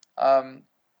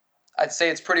 I'd say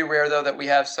it's pretty rare, though, that we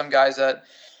have some guys that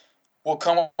will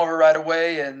come over right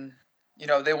away and,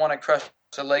 they want to crush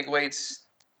the leg weights,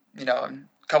 a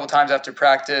couple times after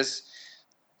practice.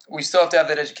 We still have to have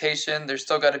that education. There's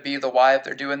still got to be the why if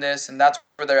they're doing this, and that's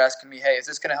where they're asking me, hey, is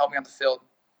this going to help me on the field?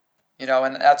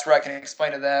 And that's where I can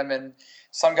explain to them. And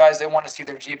some guys, they want to see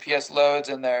their GPS loads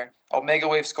and their Omega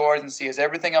Wave scores and see, is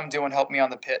everything I'm doing help me on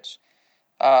the pitch?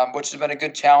 Which has been a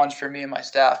good challenge for me and my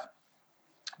staff.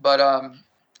 But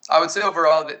I would say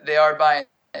overall that they are buying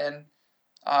in.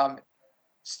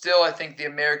 Still, I think the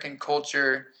American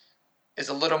culture is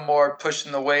a little more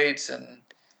pushing the weights and,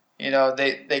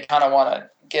 they kind of want to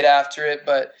get after it.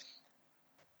 But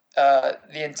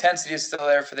the intensity is still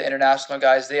there for the international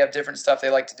guys. They have different stuff they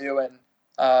like to do. And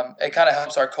it kind of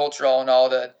helps our culture all in all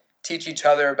to teach each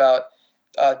other about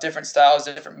different styles,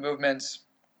 different movements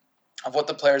of what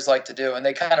the players like to do. And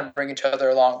they kind of bring each other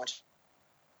along, which is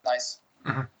nice.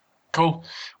 Mm-hmm. Cool.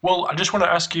 Well, I just want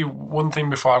to ask you one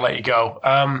thing before I let you go.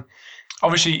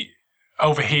 Obviously,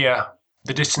 over here,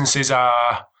 the distances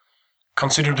are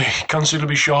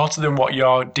considerably shorter than what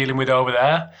you're dealing with over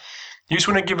there. You just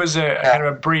want to give us a kind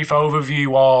of a brief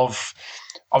overview of,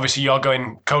 obviously, you're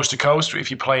going coast to coast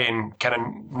if you play in kind of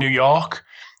New York.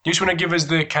 You just want to give us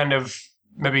the kind of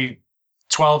maybe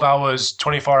 12 hours,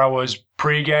 24 hours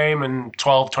pre-game and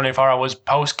 12, 24 hours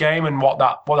post-game and what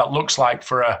that looks like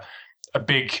for a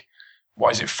big,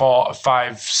 4,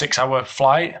 5, 6 hour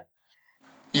flight?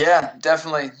 Yeah,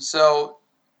 definitely. So,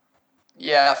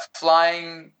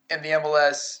 flying in the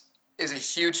MLS is a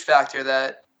huge factor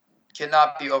that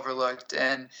cannot be overlooked.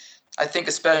 And I think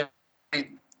especially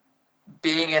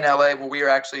being in LA where we are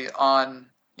actually on,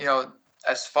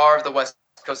 as far of the West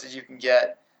Coast as you can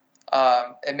get,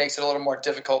 it makes it a little more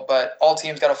difficult. But all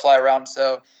teams got to fly around.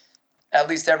 So at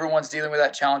least everyone's dealing with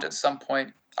that challenge at some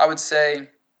point. I would say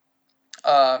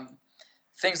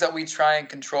things that we try and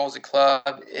control as a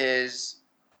club is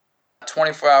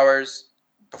 24 hours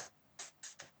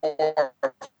before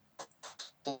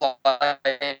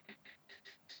flight.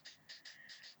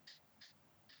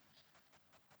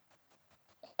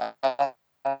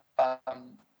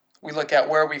 We look at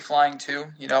where are we flying to?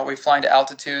 Are we flying to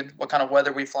altitude? What kind of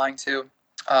weather are we flying to?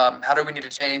 How do we need to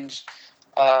change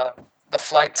the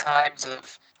flight times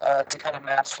to kind of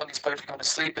match when these players are going to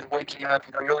sleep and waking up?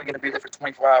 You're only going to be there for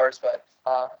 24 hours, but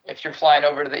if you're flying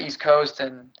over to the East Coast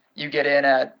and you get in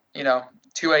at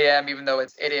 2 a.m., even though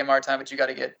it's 8 a.m. our time, but you got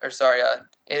to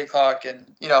 8 o'clock,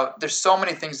 and there's so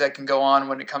many things that can go on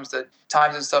when it comes to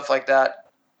times and stuff like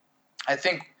that. I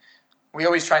think we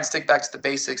always try and stick back to the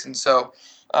basics, and so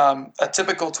a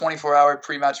typical 24-hour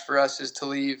pre-match for us is to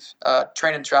leave,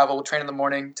 train and travel. We'll train in the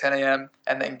morning, 10 a.m.,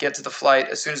 and then get to the flight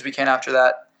as soon as we can after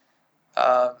that.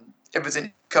 If it's an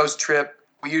East Coast trip,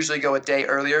 we usually go a day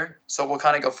earlier, so we'll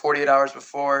kind of go 48 hours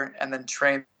before and then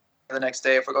train the next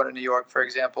day if we're going to New York, for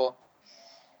example.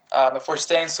 If we're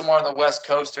staying somewhere on the West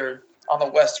Coast or on the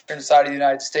western side of the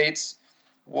United States,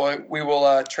 we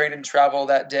will train and travel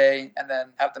that day and then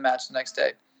have the match the next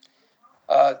day.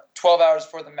 12 hours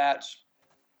for the match,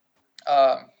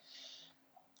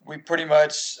 we pretty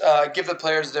much give the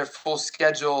players their full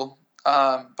schedule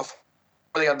before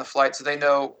they get on the flight, so they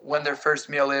know when their first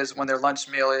meal is, when their lunch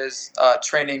meal is,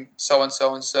 training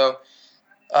so-and-so. And so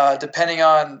depending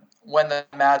on when the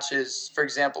match is, for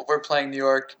example, if we're playing New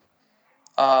York,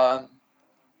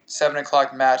 7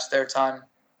 o'clock match their time,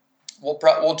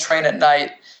 we'll train at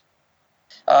night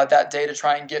that day to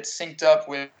try and get synced up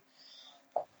with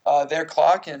their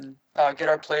clock and get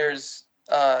our players,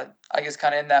 kind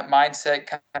of in that mindset,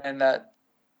 kind of in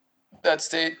that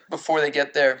state before they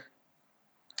get there.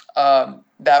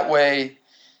 That way,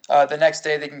 the next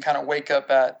day they can kind of wake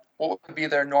up at what would be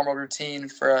their normal routine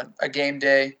for a game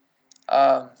day.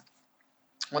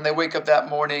 When they wake up that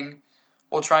morning,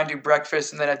 we'll try and do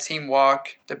breakfast and then a team walk,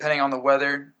 depending on the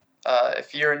weather.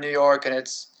 If you're in New York and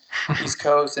it's East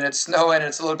Coast and it's snowing,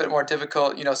 it's a little bit more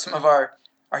difficult. Some of our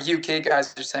UK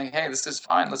guys are saying, hey, this is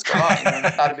fine, let's go out.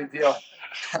 Not a big deal.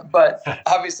 But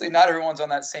obviously not everyone's on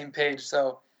that same page.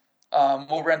 So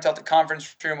we'll rent out the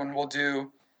conference room and we'll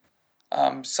do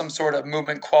some sort of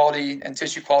movement quality and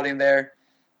tissue quality in there,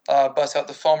 bust out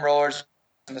the foam rollers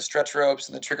and the stretch ropes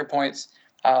and the trigger points,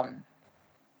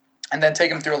 and then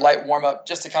take them through a light warm-up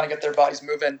just to kind of get their bodies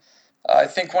moving. I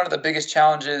think one of the biggest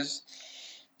challenges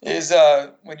is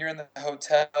when you're in the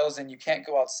hotels and you can't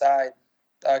go outside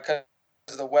because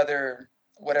of the weather,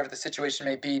 whatever the situation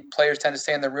may be. Players tend to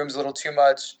stay in their rooms a little too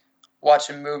much,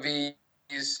 watching movies,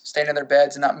 staying in their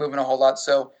beds and not moving a whole lot.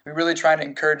 So we really try to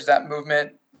encourage that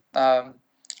movement.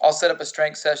 I'll set up a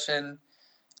strength session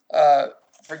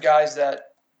for guys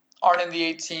that aren't in the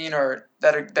 18 or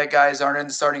that guys aren't in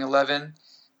the starting 11.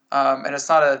 And it's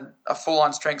not a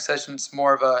full-on strength session. It's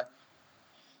more of a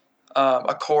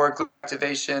core glute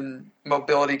activation,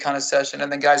 mobility kind of session.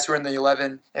 And then guys who are in the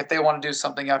 11, if they want to do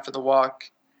something after the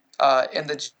walk in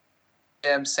the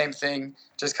gym, same thing,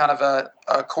 just kind of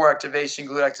a core activation,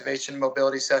 glute activation,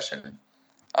 mobility session.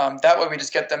 That way we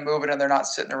just get them moving and they're not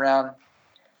sitting around.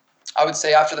 I would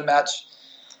say after the match,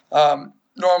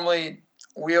 normally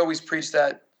we always preach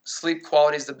that sleep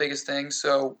quality is the biggest thing.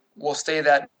 So we'll stay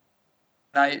that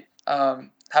night,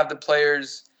 have the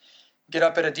players get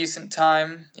up at a decent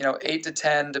time, 8 to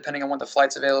 10, depending on when the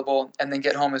flight's available, and then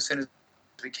get home as soon as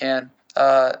we can.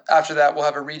 After that, we'll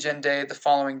have a regen day the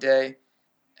following day,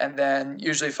 and then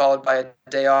usually followed by a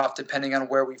day off, depending on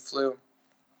where we flew.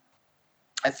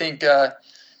 I think the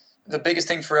biggest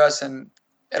thing for us, and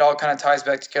it all kind of ties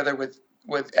back together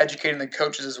with educating the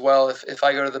coaches as well. If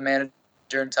I go to the manager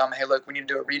and tell them, hey, look, we need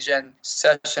to do a regen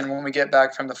session when we get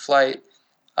back from the flight,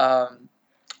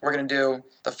 we're going to do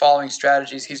the following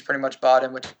strategies. He's pretty much bought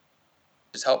in, which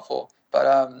is helpful. But,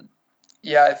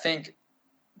 I think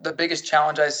the biggest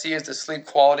challenge I see is the sleep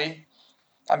quality.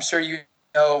 I'm sure you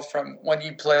know from when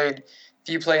you played, if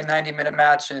you play a 90-minute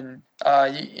match and,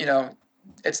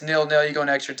 it's 0-0, you go in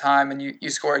extra time and you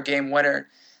score a game winner,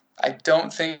 I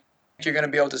don't think you're going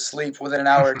to be able to sleep within an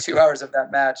hour or 2 hours of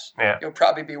that match. Yeah. You'll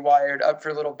probably be wired up for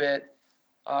a little bit.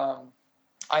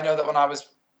 I know that when I was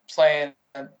playing,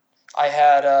 I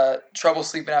had trouble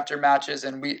sleeping after matches,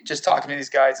 and we just talking to these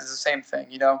guys is the same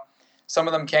thing. Some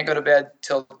of them can't go to bed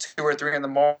till 2 or 3 in the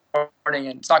morning,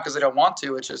 and it's not because they don't want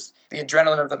to. It's just the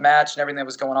adrenaline of the match and everything that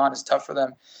was going on is tough for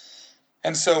them.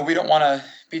 And so we don't want to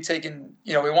be taking,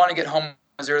 we want to get home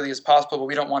as early as possible, but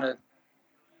we don't want to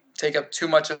take up too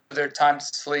much of their time to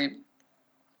sleep.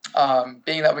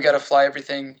 Being that we got to fly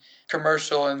everything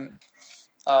commercial in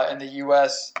the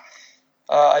U.S.,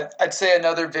 I'd say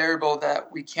another variable that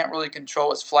we can't really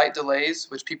control is flight delays,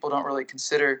 which people don't really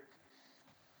consider.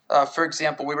 For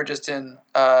example, we were just in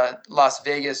Las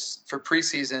Vegas for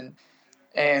preseason,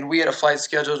 and we had a flight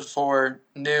scheduled for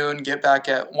noon, get back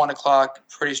at 1 o'clock,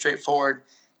 pretty straightforward,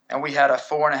 and we had a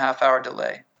 4.5-hour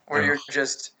delay where you're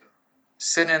just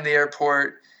sitting in the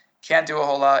airport, can't do a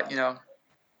whole lot.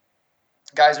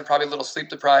 Guys are probably a little sleep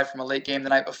deprived from a late game the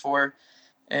night before,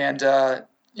 and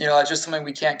it's just something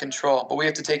we can't control, but we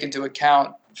have to take into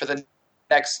account for the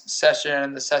next session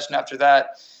and the session after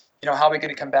that, how are we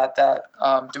going to combat that?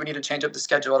 Do we need to change up the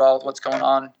schedule at all with what's going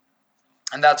on?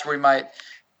 And that's where we might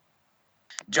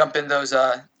jump in those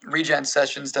regen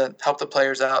sessions to help the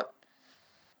players out.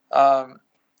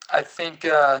 I think,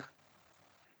 the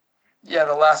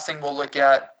last thing we'll look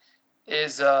at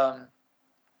is the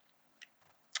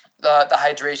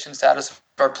hydration status of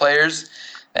our players.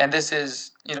 And this is,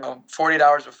 48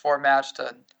 hours before a match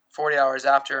to 40 hours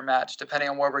after a match, depending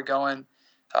on where we're going.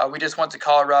 We just went to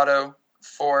Colorado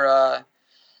for our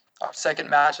second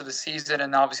match of the season,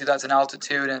 and obviously that's an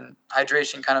altitude, and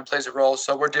hydration kind of plays a role.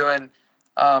 So we're doing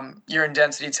urine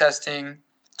density testing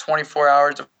 24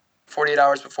 hours to 48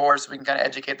 hours before, so we can kind of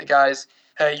educate the guys.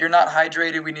 Hey, you're not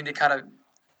hydrated. We need to kind of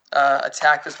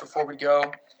attack this before we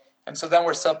go. And so then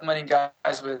we're supplementing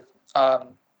guys with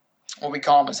what we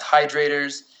call them as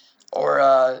hydrators,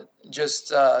 or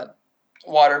just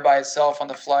water by itself on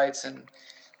the flights. And,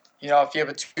 if you have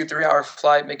a 2-3 hour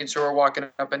flight, making sure we're walking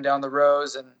up and down the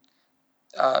rows and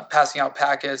passing out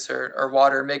packets or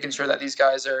water, making sure that these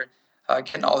guys are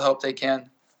getting all the help they can.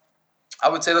 I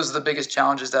would say those are the biggest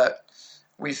challenges that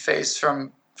we face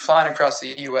from flying across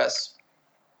the U.S.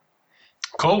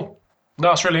 Cool. No,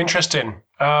 that's really interesting.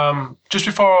 Just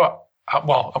before,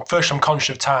 first I'm conscious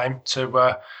of time,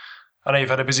 I know you've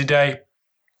had a busy day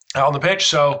out on the pitch,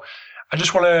 so I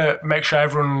just want to make sure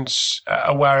everyone's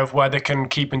aware of where they can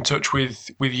keep in touch with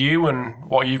you and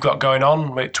what you've got going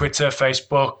on, with Twitter,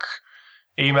 Facebook,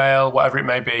 email, whatever it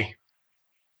may be.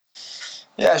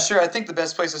 Yeah, sure. I think the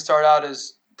best place to start out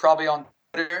is probably on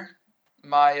Twitter.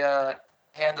 My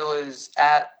handle is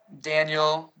at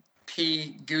Daniel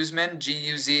P. Guzman,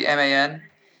 Guzman.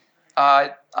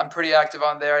 I'm pretty active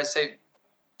on there. I'd say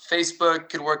Facebook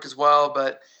could work as well,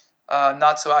 but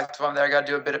not so active on there. I got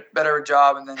to do a bit better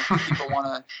job, and then if people want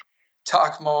to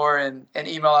talk more and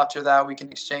email after that, we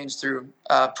can exchange through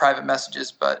private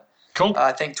messages. But cool.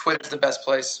 I think Twitter's the best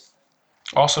place.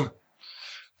 Awesome.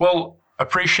 Well,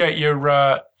 appreciate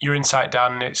your insight,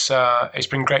 Dan. It's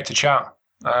been great to chat.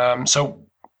 So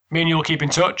me and you will keep in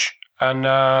touch, and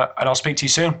I'll speak to you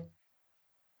soon.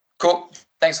 Cool.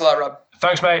 Thanks a lot, Rob.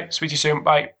 Thanks, mate. Speak to you soon.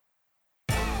 Bye.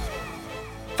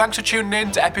 Thanks for tuning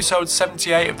in to episode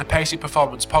 78 of the Pacey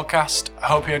Performance Podcast. I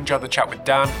hope you enjoyed the chat with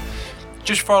Dan.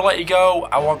 Just before I let you go,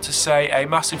 I want to say a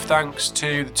massive thanks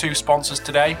to the two sponsors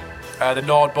today. The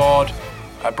NordBoard,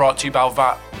 brought to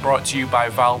you by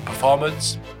Val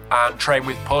Performance, and Train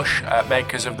with Push,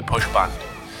 makers of the Push Band.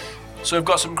 So we've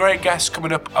got some great guests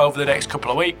coming up over the next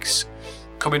couple of weeks,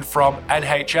 coming from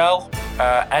NHL,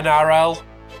 NRL,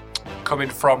 coming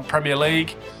from Premier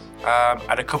League,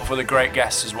 and a couple of other great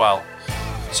guests as well.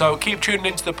 So keep tuning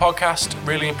into the podcast,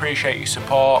 really appreciate your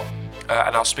support,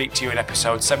 and I'll speak to you in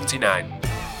episode 79.